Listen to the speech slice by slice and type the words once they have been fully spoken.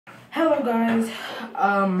Hello guys,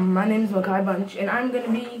 my name is Makai Bunch and I'm gonna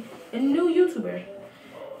be a new YouTuber.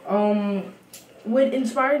 What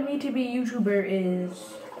inspired me to be a YouTuber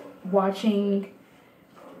is watching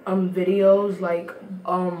videos like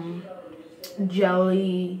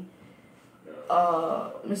Jelly,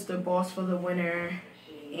 Mr. Boss for the Winner,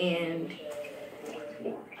 and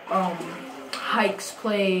Hikes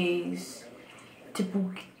Plays,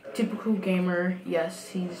 Typical Gamer. Yes,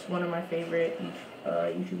 he's one of my favorite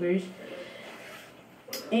YouTubers.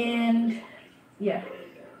 And yeah.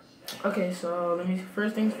 Okay, so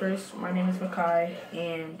first things first, my name is Makai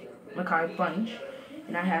and Makai Bunch.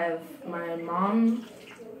 And I have a mom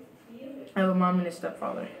and a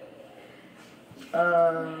stepfather.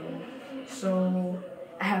 So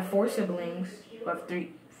I have four siblings. I have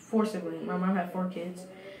four siblings. My mom had 4 kids.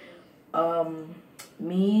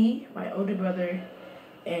 Me, my older brother,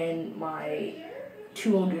 and my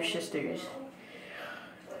 2 older sisters.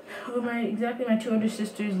 My 2 older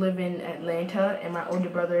sisters live in Atlanta, and my older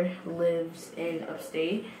brother lives in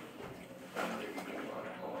upstate.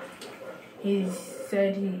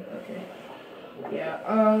 Okay.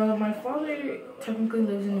 Yeah, my father technically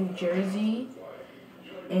lives in New Jersey,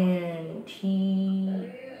 and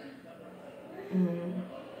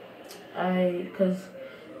because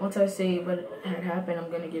once I say what had happened,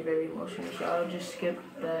 I'm gonna get very emotional, so I'll just skip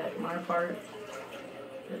that part.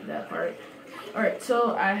 Alright,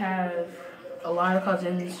 so I have a lot of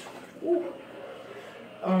cousins. Ooh.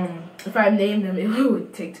 If I named them, it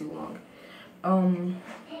would take too long.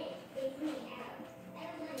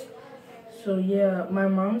 So yeah, my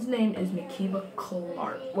mom's name is Makiba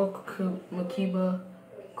Clark. Well, Makiba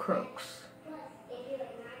Crooks.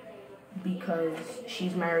 Because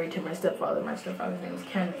she's married to my stepfather. My stepfather's name is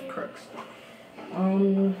Kenneth Crooks.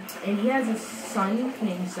 And he has a son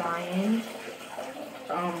named Zion.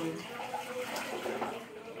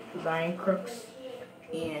 Zion Crooks.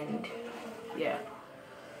 And yeah.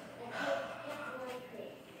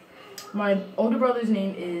 My older brother's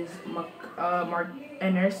name is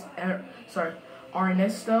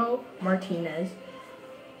Ernesto Martinez.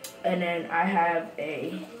 And then I have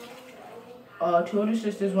 2 older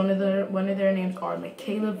sisters. One of their names are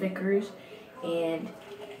Michaela Vickers and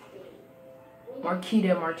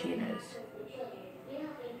Marquita Martinez.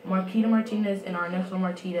 Marquita Martinez and Ernesto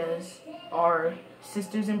Martinez are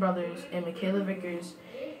sisters and brothers, and Michaela Vickers,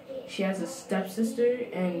 she has a stepsister,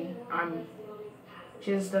 and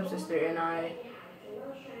she has a stepsister, and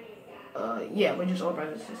we're just all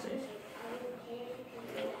brothers and sisters.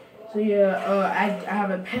 So yeah, I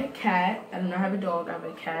have a pet cat. I don't have a dog, I have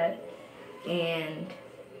a cat. And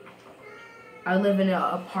I live in an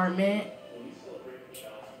apartment.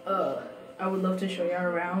 I would love to show y'all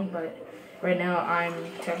around, but right now I'm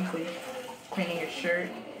technically painting a shirt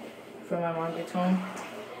before my mom gets home.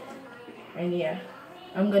 And yeah,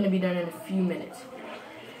 I'm gonna be done in a few minutes.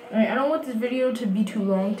 Alright, I don't want this video to be too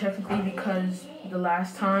long technically, because the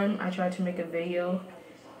last time I tried to make a video,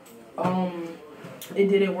 it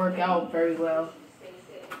didn't work out very well.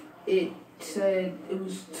 It said it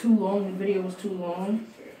was too long, the video was too long,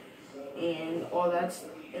 and all that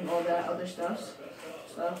other stuff.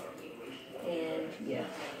 And yeah,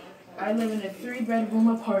 I live in a 3-bedroom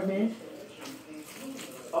apartment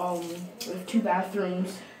with 2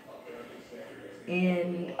 bathrooms,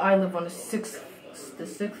 and I live on the 6th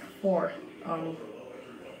floor.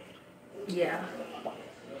 Yeah.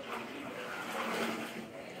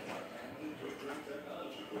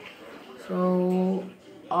 So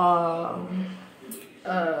I'm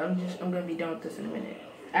gonna be done with this in a minute.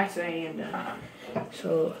 Actually, I am done.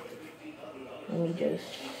 So let me just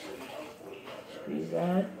squeeze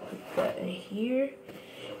that, put that in here,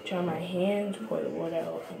 dry my hands, pour the water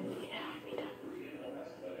out, and yeah, I'll be done.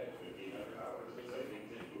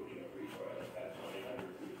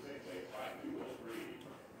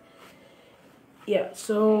 Yeah,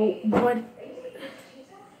 so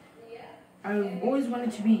I've always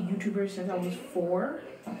wanted to be a YouTuber since I was 4.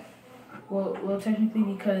 Well, technically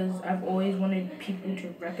because I've always wanted people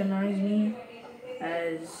to recognize me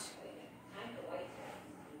as,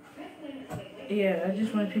 I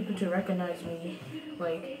just wanted people to recognize me.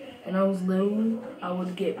 Like, when I was little, I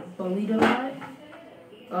would get bullied a lot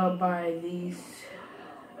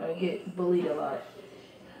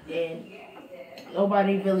and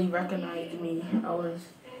nobody really recognized me.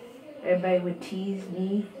 Everybody would tease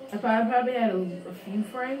me. I probably had a few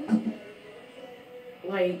friends.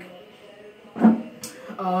 Like,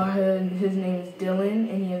 his name is Dylan,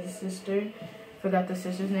 and he has a sister. Forgot the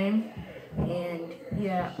sister's name. And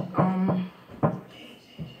yeah,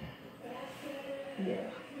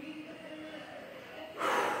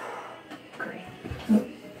 Great.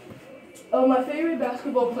 Oh, my favorite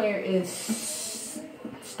basketball player is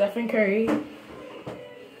Stephen Curry.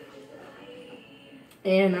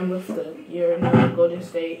 And I'm with your new Golden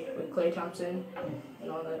State with Klay Thompson and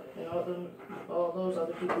all that, and all those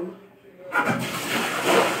other people.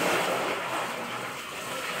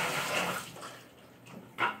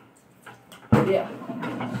 Yeah.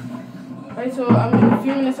 Alright, so in a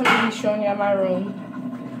few minutes I'm gonna be showing you my room.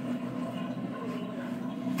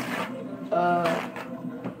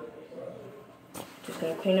 Just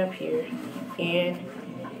gonna clean up here and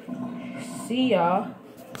see y'all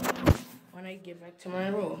when I get back to my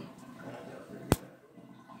room.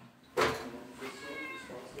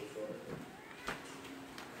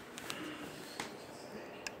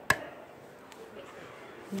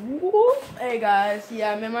 Whoop. Hey guys,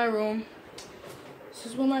 yeah, I'm in my room. This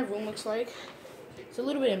is what my room looks like. It's a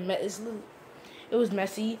little bit it was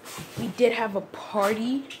messy. We did have a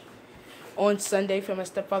party on Sunday for my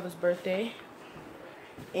stepfather's birthday.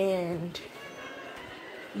 And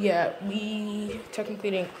yeah, we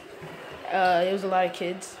technically didn't, it was a lot of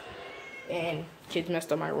kids, and kids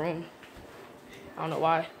messed up my room. I don't know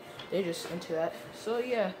why. They're just into that. So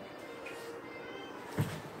yeah.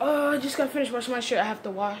 I just got finished washing my shirt. I have to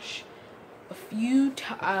wash a few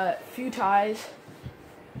ties.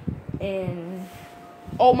 And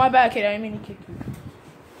oh, my bad, kid. I didn't mean to kick you.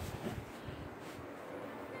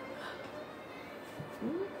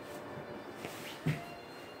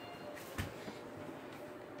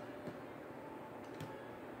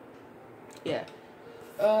 Yeah.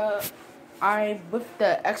 I with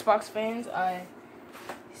the Xbox fans, I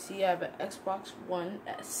see I have an Xbox One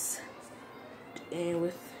S, and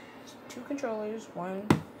with 2 controllers, 1,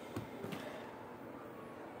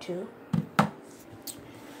 2.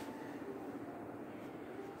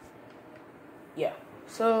 Yeah.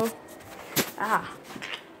 So,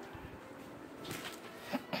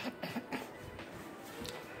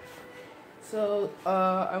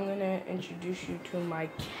 I'm gonna introduce you to my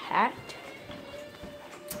cat.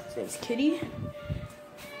 His name's Kitty.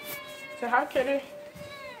 Say hi, Kitty.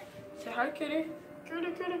 Say hi, Kitty.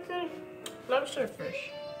 Kitty, kitty, kitty. Lobster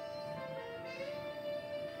fish.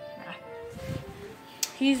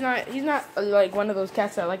 He's not like one of those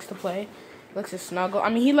cats that likes to play. He likes to snuggle. I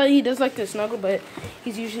mean, he does like to snuggle, but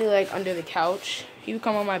he's usually like under the couch. He would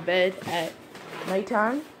come on my bed at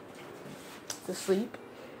nighttime to sleep.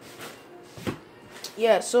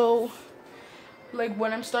 Yeah, so like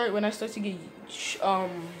when I start to get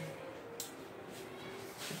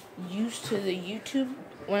used to the YouTube,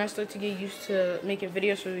 when I start to get used to making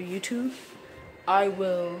videos for YouTube, I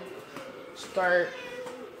will start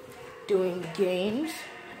doing games.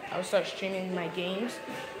 I will start streaming my games.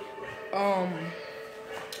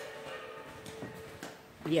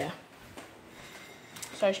 Yeah.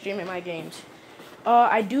 Start streaming my games.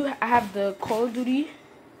 I have the Call of Duty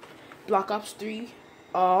Black Ops 3,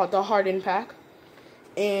 the Hardened pack.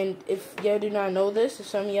 And if y'all do not know this, if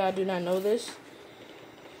some of y'all do not know this,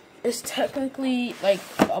 it's technically like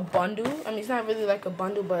a bundle. I mean, it's not really like a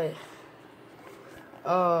bundle, but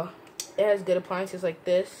it has good appliances like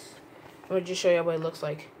this. I'm gonna just show you what it looks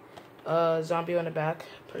like. Zombie on the back,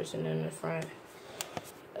 person in the front.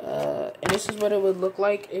 And this is what it would look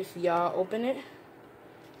like if y'all open it.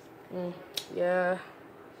 Yeah.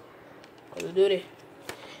 Call of Duty.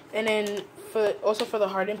 And then also for the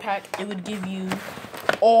Hardened pack, it would give you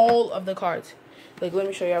all of the cards. Like, let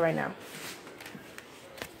me show y'all right now.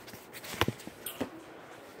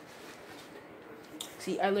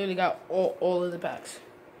 See, I literally got all of the packs.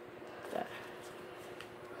 That.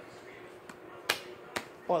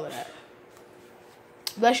 All of that.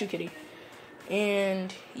 Bless you, kitty.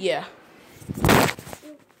 And yeah.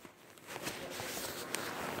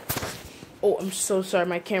 Oh, I'm so sorry.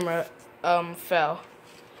 My camera fell.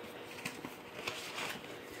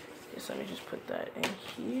 Just let me just put that in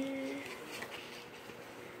here.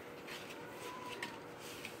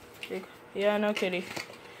 Yeah, no kitty.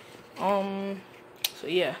 So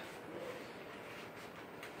yeah.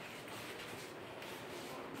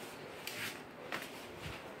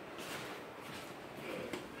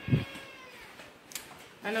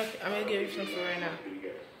 I know. I'm gonna give you some food right now.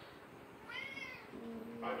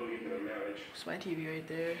 It's my TV right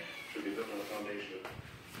there.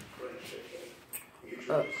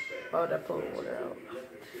 Oh, that pulled water out.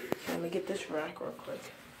 Let me get this rack real quick.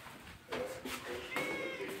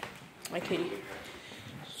 My kitty.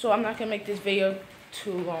 So I'm not gonna make this video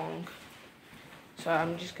too long. So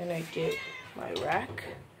I'm just gonna get my rack.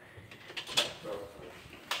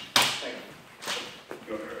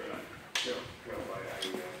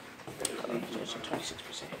 Just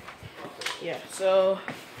 26%. Yeah, so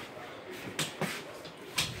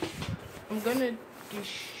I'm gonna be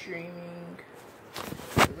streaming.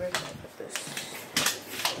 Where did I put this?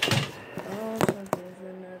 Oh, something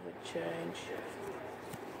will never change.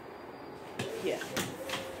 Yeah.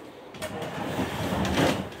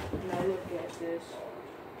 Now look at this.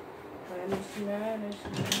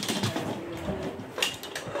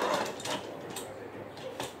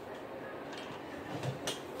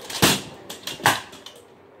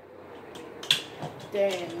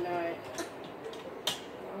 Day and night.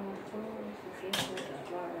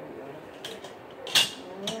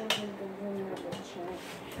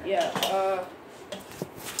 Yeah,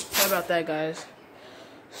 sorry about that, guys.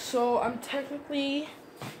 So I'm technically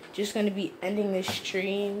just gonna be ending this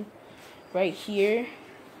stream right here.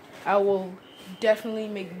 I will definitely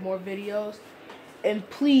make more videos, and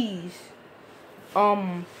please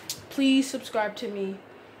subscribe to me.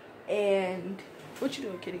 And what you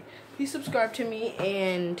doing, kitty? Please subscribe to me,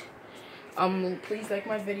 and please like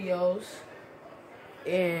my videos,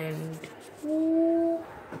 and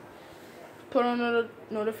put on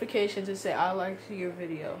notifications and say I like your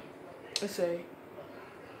video. Let's say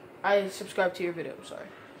I subscribe to your video. I'm sorry.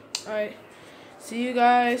 All right. See you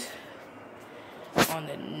guys on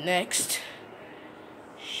the next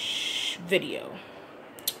video.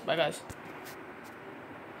 Bye, guys.